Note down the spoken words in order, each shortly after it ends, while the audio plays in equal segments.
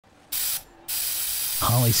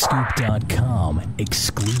Hollyscoop.com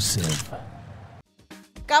exclusive.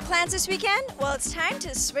 Got plans this weekend? Well, it's time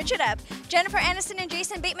to switch it up. Jennifer Aniston and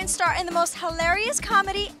Jason Bateman star in the most hilarious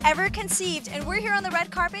comedy ever conceived, and we're here on the red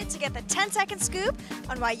carpet to get the 10-second scoop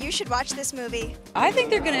on why you should watch this movie. I think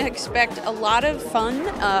they're going to expect a lot of fun,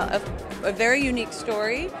 a very unique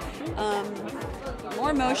story, more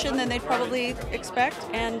emotion than they'd probably expect,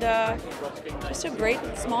 and just a great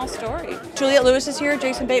small story. Juliette Lewis is here,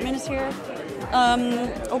 Jason Bateman is here.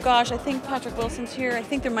 Oh gosh, I think Patrick Wilson's here. I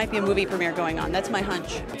think there might be a movie premiere going on. That's my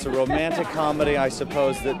hunch. It's a romantic comedy, I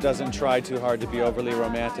suppose, that doesn't try too hard to be overly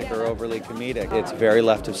romantic or overly comedic. It's very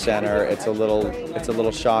left of center. It's a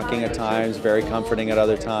little shocking at times, very comforting at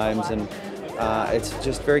other times, and it's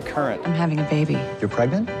just very current. I'm having a baby. You're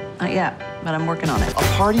pregnant? Not yet, but I'm working on it. A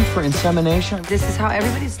party for insemination? This is how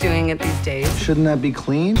everybody's doing it these days. Shouldn't that be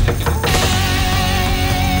clean?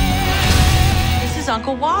 This is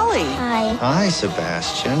Uncle Wally. Hi. Hi,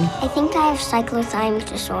 Sebastian. I think I have cyclothymic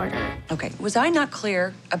disorder. Okay, was I not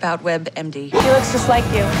clear about WebMD? He looks just like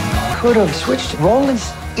you. Could have switched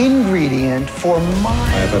Roland's ingredient for mine.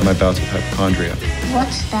 I have had my bouts with hypochondria,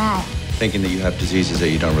 What's that? thinking that you have diseases that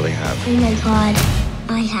you don't really have. Oh my god,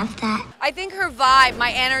 I have that. I think her vibe,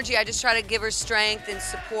 my energy, I just try to give her strength and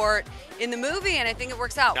support in the movie, and I think it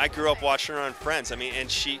works out. I grew up watching her on Friends. I mean, and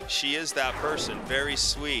she is that person. Very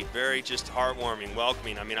sweet, very just heartwarming,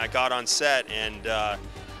 welcoming. I mean, I got on set and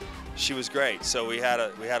she was great. So we had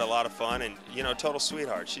a lot of fun, and total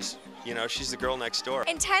sweetheart. She's the girl next door.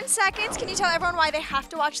 In 10 seconds, can you tell everyone why they have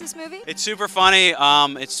to watch this movie? It's super funny,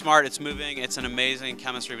 it's smart, it's moving, it's an amazing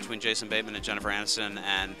chemistry between Jason Bateman and Jennifer Aniston,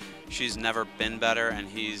 and she's never been better, and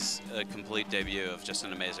he's a complete debut of just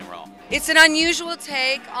an amazing role. It's an unusual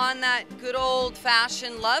take on that good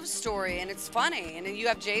old-fashioned love story, and it's funny. And you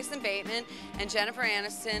have Jason Bateman and Jennifer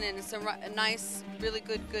Aniston, and it's a nice, really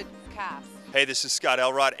good cast. Hey, this is Scott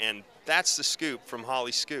Elrod, and that's the scoop from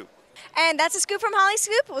Hollyscoop. And that's a scoop from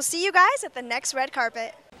Hollyscoop. We'll see you guys at the next red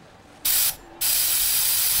carpet.